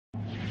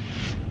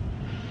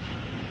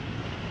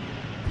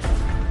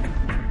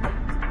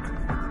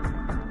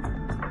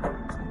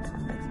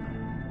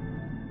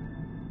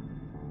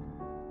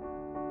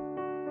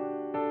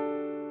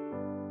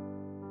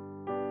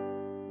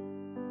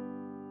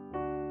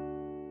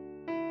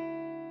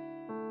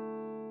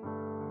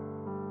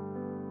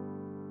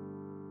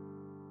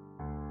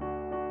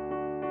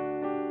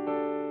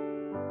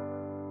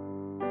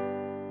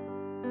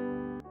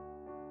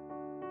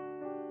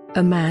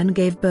A man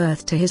gave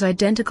birth to his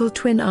identical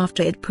twin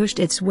after it pushed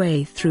its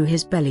way through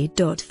his belly.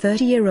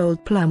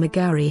 30-year-old plumber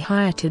Gary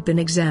Hyatt had been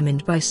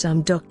examined by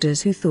some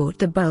doctors who thought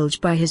the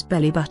bulge by his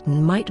belly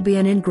button might be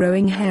an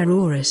ingrowing hair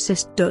or a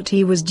cyst.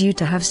 He was due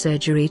to have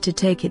surgery to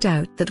take it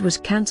out that was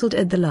cancelled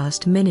at the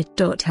last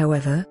minute.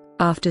 However,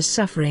 after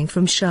suffering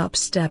from sharp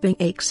stabbing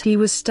aches, he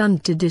was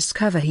stunned to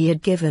discover he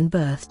had given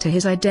birth to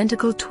his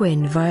identical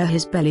twin via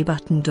his belly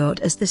button.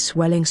 As the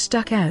swelling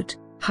stuck out,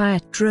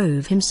 Hyatt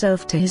drove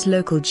himself to his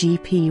local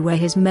GP where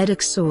his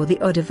medics saw the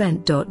odd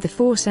event. The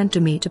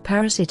 4-centimeter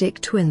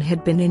parasitic twin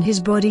had been in his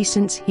body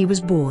since he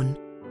was born.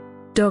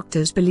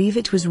 Doctors believe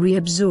it was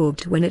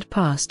reabsorbed when it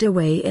passed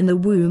away in the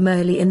womb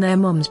early in their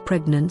mom's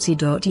pregnancy.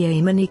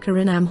 Yamini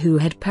Karanam, who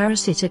had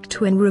parasitic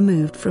twin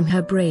removed from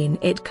her brain.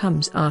 It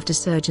comes after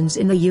surgeons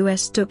in the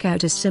US took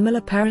out a similar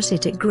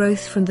parasitic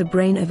growth from the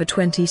brain of a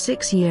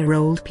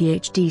 26-year-old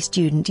Ph.D.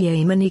 student,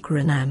 Yamini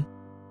Karanam.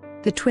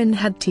 The twin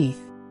had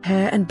teeth,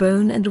 hair and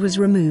bone and was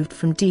removed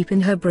from deep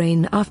in her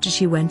brain after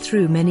she went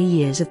through many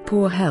years of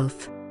poor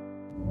health.